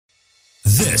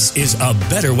This is A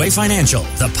Better Way Financial,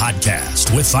 the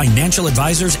podcast with financial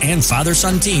advisors and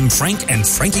father-son team Frank and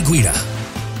Frankie Guida.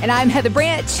 And I'm Heather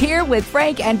Branch here with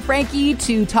Frank and Frankie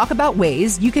to talk about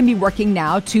ways you can be working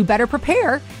now to better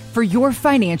prepare for your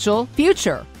financial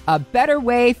future.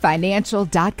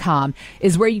 ABetterWayFinancial.com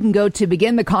is where you can go to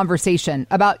begin the conversation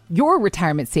about your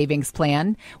retirement savings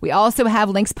plan. We also have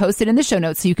links posted in the show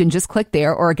notes, so you can just click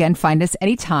there or again, find us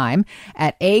anytime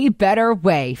at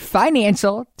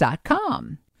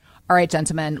ABetterWayFinancial.com. All right,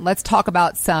 gentlemen, let's talk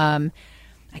about some,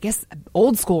 I guess,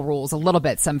 old school rules a little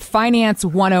bit, some finance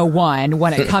 101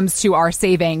 when it comes to our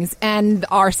savings and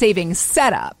our savings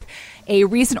setup. A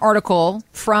recent article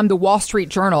from the Wall Street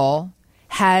Journal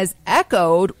has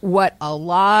echoed what a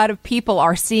lot of people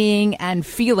are seeing and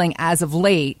feeling as of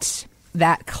late.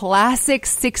 That classic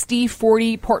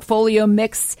 60-40 portfolio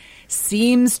mix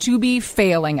seems to be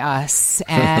failing us.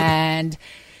 And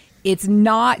it's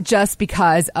not just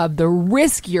because of the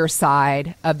riskier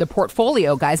side of the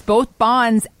portfolio, guys. Both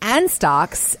bonds and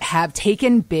stocks have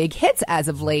taken big hits as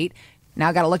of late.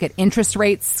 Now got to look at interest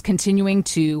rates continuing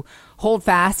to hold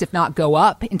fast, if not go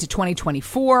up into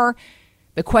 2024.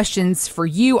 The questions for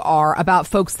you are about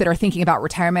folks that are thinking about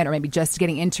retirement or maybe just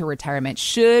getting into retirement.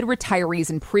 Should retirees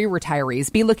and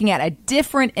pre-retirees be looking at a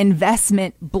different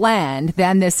investment blend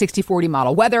than this 60-40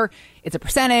 model? Whether it's a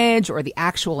percentage or the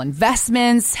actual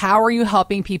investments, how are you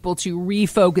helping people to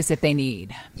refocus if they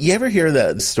need? You ever hear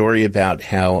the story about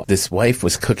how this wife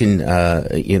was cooking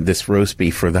this roast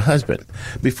beef for the husband?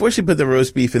 Before she put the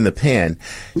roast beef in the pan,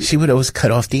 she would always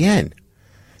cut off the end.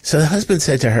 So the husband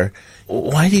said to her,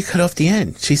 "Why do you cut off the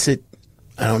end?" She said,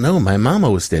 "I don't know. My mom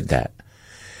always did that."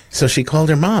 So she called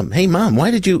her mom. "Hey, Mom, why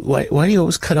do you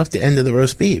always cut off the end of the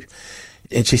roast beef?"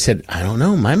 And she said, "I don't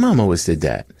know. My mom always did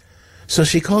that." So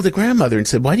she called the grandmother and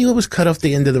said, "Why do you always cut off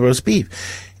the end of the roast beef?"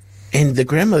 And the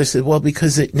grandmother said, "Well,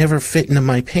 because it never fit into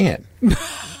my pan."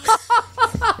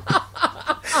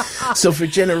 So for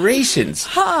generations,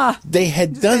 they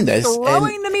had done this.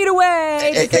 Throwing the meat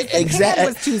away because the pan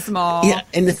was too small. Yeah,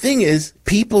 and the thing is,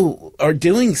 people are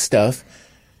doing stuff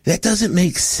that doesn't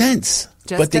make sense.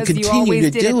 But they continue you always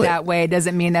to did do it it that way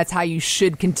doesn't mean that's how you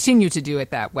should continue to do it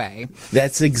that way.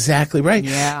 That's exactly right.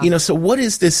 Yeah. So what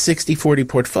is this 60-40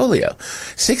 portfolio?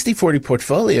 60-40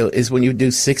 portfolio is when you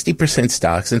do 60%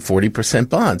 stocks and 40%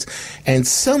 bonds. And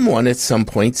someone at some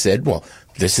point said, well,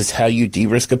 this is how you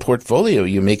de-risk a portfolio.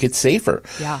 You make it safer.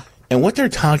 Yeah. And what they're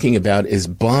talking about is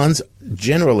bonds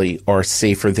generally are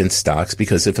safer than stocks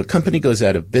because if a company goes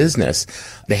out of business,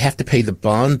 they have to pay the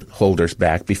bond holders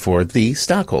back before the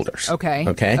stockholders. Okay.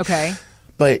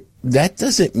 But that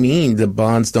doesn't mean the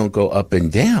bonds don't go up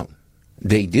and down.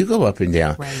 They do go up and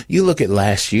down. Right. You look at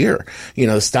last year,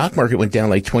 the stock market went down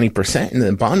like 20% and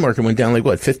the bond market went down like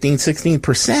 15,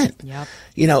 16%.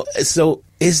 Yep. So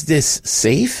is this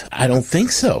safe? I don't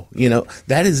think so.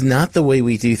 That is not the way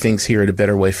we do things here at A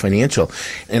Better Way Financial.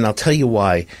 And I'll tell you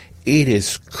why. It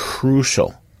is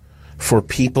crucial for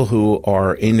people who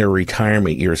are in their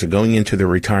retirement years or going into their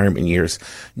retirement years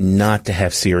not to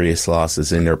have serious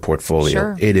losses in their portfolio.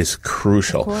 Sure. It is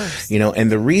crucial. Of course.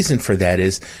 And the reason for that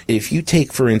is if you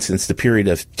take, for instance, the period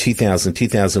of 2000,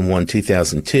 2001,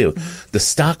 2002, the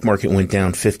stock market went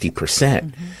down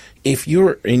 50%. If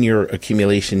you're in your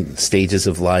accumulation stages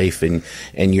of life and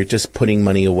you're just putting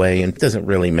money away and it doesn't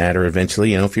really matter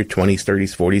eventually, if you're 20s,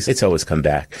 30s, 40s, it's always come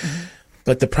back.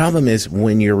 But the problem is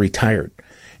when you're retired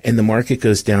and the market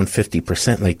goes down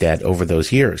 50% like that over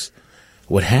those years,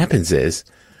 what happens is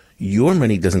your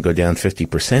money doesn't go down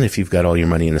 50% if you've got all your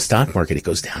money in the stock market. It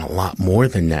goes down a lot more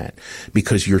than that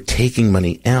because you're taking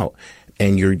money out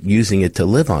and you're using it to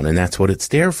live on, and that's what it's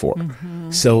there for.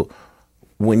 So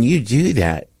when you do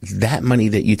that, that money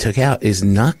that you took out is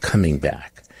not coming back.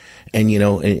 And,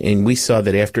 and we saw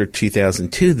that after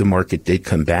 2002, the market did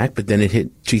come back, but then it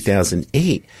hit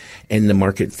 2008 and the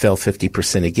market fell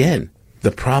 50% again.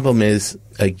 The problem is,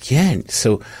 again,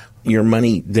 so your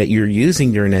money that you're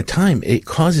using during that time, it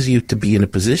causes you to be in a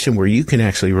position where you can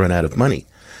actually run out of money.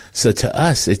 So to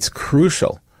us, it's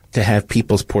crucial to have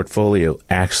people's portfolio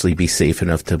actually be safe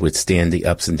enough to withstand the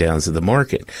ups and downs of the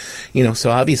market.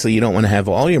 So obviously you don't want to have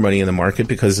all your money in the market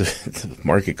because if the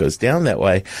market goes down that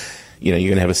way, you're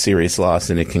going to have a serious loss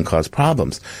and it can cause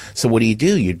problems. So what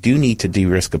do? You do need to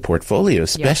de-risk a portfolio,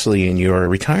 especially in your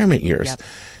retirement years. Yep.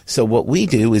 So what we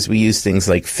do is we use things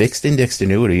like fixed indexed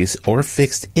annuities or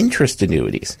fixed interest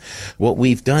annuities. What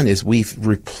we've done is we've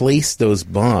replaced those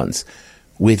bonds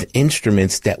with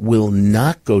instruments that will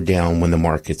not go down when the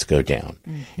markets go down.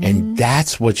 And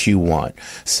that's what you want.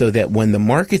 So that when the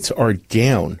markets are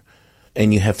down,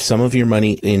 and you have some of your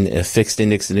money in a fixed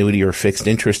index annuity or fixed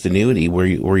interest annuity where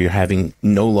you're having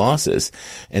no losses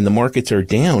and the markets are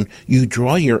down, you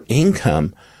draw your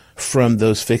income from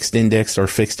those fixed index or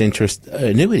fixed interest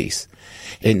annuities.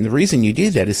 And the reason you do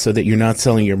that is so that you're not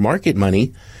selling your market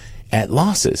money at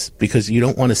losses, because you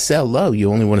don't want to sell low.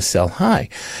 You only want to sell high.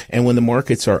 And when the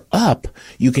markets are up,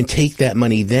 you can take that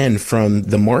money then from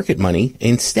the market money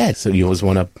instead. So you always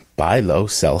want to buy low,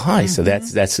 sell high. So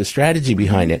that's the strategy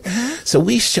behind it. So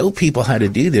we show people how to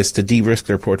do this to de-risk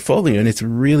their portfolio. And it's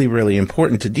really, really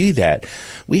important to do that.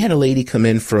 We had a lady come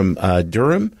in from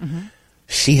Durham.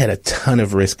 She had a ton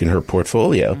of risk in her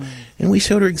portfolio, and we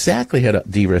showed her exactly how to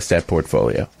de-risk that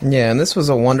portfolio. Yeah, and this was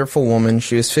a wonderful woman.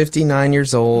 She was 59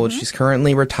 years old. She's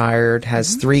currently retired,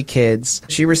 has 3 kids.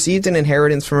 She received an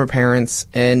inheritance from her parents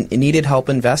and needed help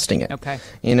investing it. Okay.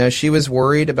 You know, she was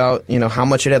worried about, how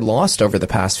much it had lost over the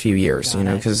past few years,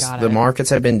 because the markets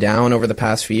had been down over the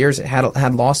past few years. It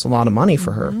had lost a lot of money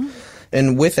for her.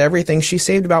 And with everything, she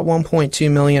saved about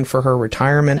 $1.2 million for her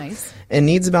retirement. Nice. And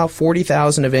needs about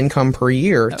 $40,000 of income per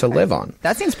year to live on.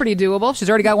 That seems pretty doable. She's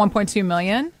already got $1.2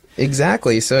 million.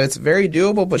 Exactly. So it's very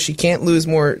doable, but she can't lose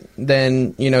more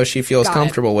than, she feels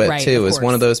comfortable with, right, too, is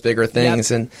one of those bigger things.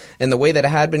 Yep. And the way that it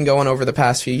had been going over the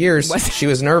past few years, she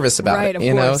was nervous about right, it,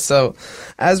 course. So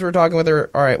as we're talking with her,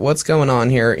 all right, what's going on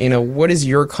here? What is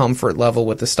your comfort level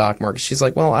with the stock market? She's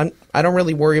like, well, I don't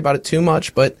really worry about it too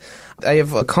much, but I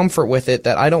have a comfort with it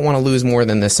that I don't want to lose more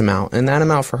than this amount. And that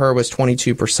amount for her was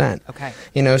 22%. Okay.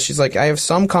 She's like, I have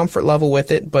some comfort level with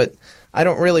it, but I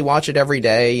don't really watch it every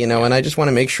day, and I just want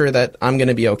to make sure that I'm going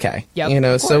to be okay.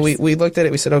 Yep, so we looked at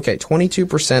it. We said, okay,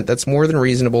 22%, that's more than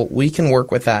reasonable. We can work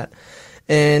with that.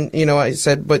 And, I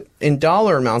said, but in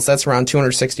dollar amounts, that's around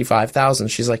 $265,000.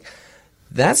 She's like,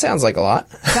 that sounds like a lot.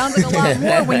 Sounds like a lot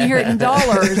more when you hear it in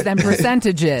dollars than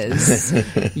percentages.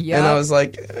 Yep. And I was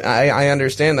like, I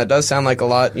understand that does sound like a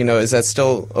lot. Is that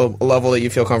still a level that you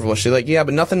feel comfortable? She's like, yeah,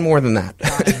 but nothing more than that.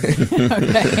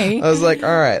 Okay. I was like, all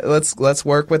right, let's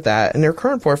work with that. And her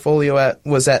current portfolio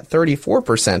was at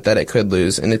 34% that it could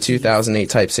lose in a 2008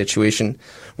 type situation,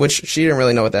 which she didn't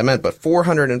really know what that meant, but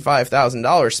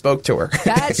 $405,000 spoke to her.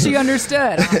 That she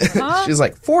understood. She's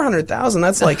like, $400,000?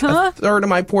 That's like a third of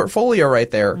my portfolio right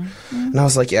there. And I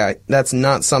was like, yeah, that's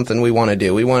not something we want to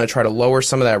do. We want to try to lower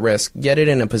some of that risk, get it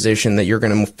in a position that you're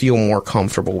going to feel more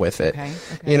comfortable with it. Okay.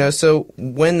 So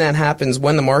when that happens,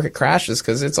 when the market crashes,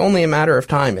 because it's only a matter of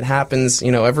time, it happens,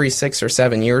 every 6 or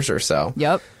 7 years or so.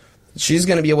 Yep. She's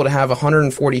going to be able to have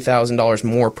 $140,000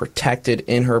 more protected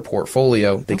in her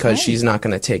portfolio because she's not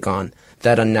going to take on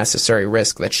that unnecessary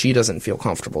risk that she doesn't feel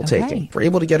comfortable taking. We're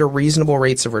able to get her reasonable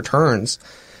rates of returns.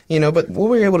 But what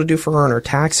we were able to do for her in her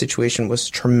tax situation was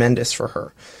tremendous for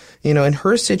her. In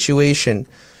her situation,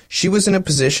 she was in a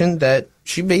position that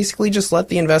she basically just let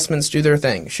the investments do their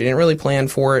thing. She didn't really plan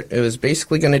for it. It was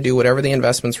basically going to do whatever the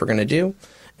investments were going to do.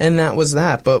 And that was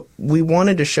that. But we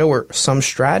wanted to show her some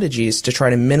strategies to try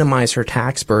to minimize her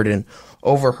tax burden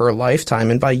over her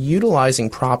lifetime. And by utilizing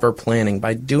proper planning,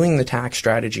 by doing the tax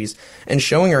strategies and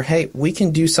showing her, hey, we can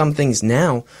do some things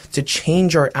now to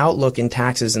change our outlook in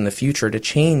taxes in the future, to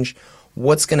change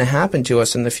what's going to happen to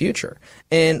us in the future.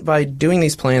 And by doing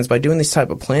these plans, by doing this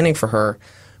type of planning for her,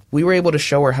 we were able to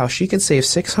show her how she could save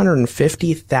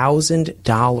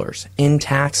 $650,000 in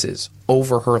taxes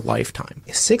over her lifetime.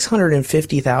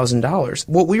 $650,000.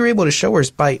 What we were able to show her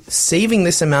is by saving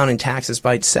this amount in taxes,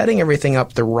 by setting everything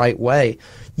up the right way,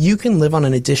 you can live on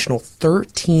an additional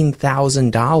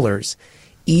 $13,000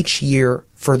 each year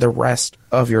for the rest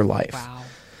of your life. Wow.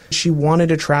 She wanted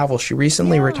to travel. She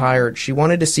recently retired. She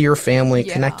wanted to see her family,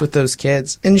 connect with those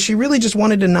kids. And she really just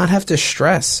wanted to not have to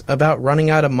stress about running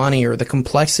out of money or the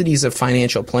complexities of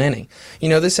financial planning.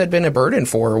 This had been a burden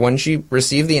for her. When she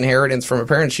received the inheritance from her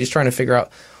parents, she's trying to figure out,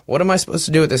 what am I supposed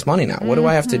to do with this money now? What do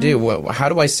I have to do? How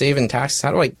do I save in taxes?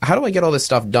 How do I get all this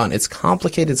stuff done? It's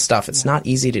complicated stuff. It's not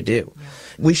easy to do.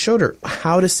 We showed her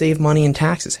how to save money in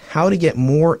taxes, how to get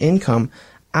more income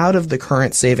out of the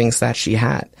current savings that she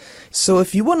had. So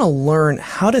if you want to learn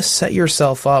how to set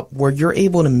yourself up where you're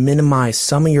able to minimize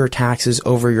some of your taxes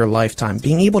over your lifetime,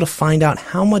 being able to find out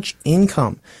how much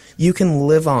income you can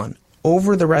live on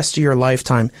over the rest of your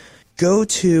lifetime, go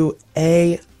to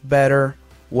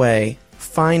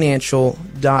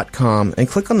abetterwayfinancial.com and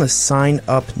click on the Sign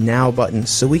Up Now button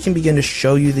so we can begin to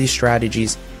show you these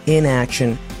strategies in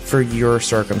action for your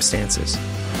circumstances.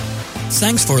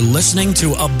 Thanks for listening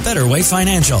to A Better Way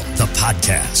Financial, the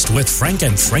podcast with Frank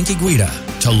and Frankie Guida.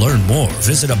 To learn more,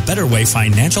 visit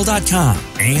abetterwayfinancial.com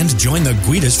and join the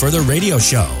Guidas for the radio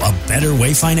show, A Better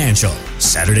Way Financial,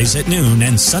 Saturdays at noon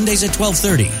and Sundays at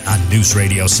 12:30 on News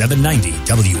Radio 790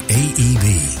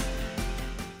 WAEB.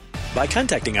 By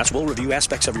contacting us, we'll review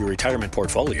aspects of your retirement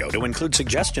portfolio to include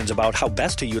suggestions about how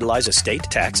best to utilize estate,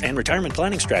 tax, and retirement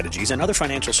planning strategies and other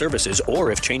financial services,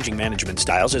 or if changing management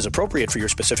styles is appropriate for your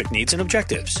specific needs and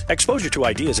objectives. Exposure to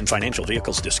ideas and financial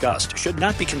vehicles discussed should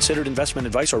not be considered investment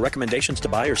advice or recommendations to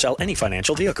buy or sell any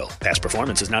financial vehicle. Past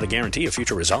performance is not a guarantee of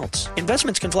future results.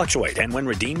 Investments can fluctuate, and when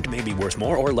redeemed may be worth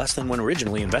more or less than when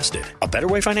originally invested. A Better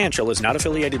Way Financial is not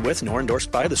affiliated with nor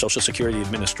endorsed by the Social Security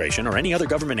Administration or any other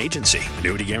government agency.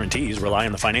 Annuity guarantees rely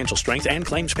on the financial strength and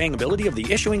claims-paying ability of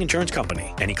the issuing insurance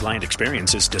company. Any client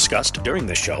experiences discussed during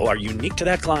this show are unique to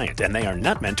that client, and they are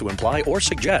not meant to imply or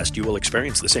suggest you will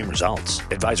experience the same results.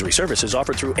 Advisory services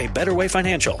offered through A Better Way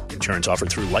Financial. Insurance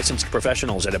offered through licensed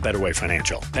professionals at A Better Way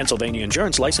Financial. Pennsylvania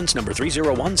Insurance License number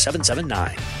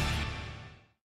 301779.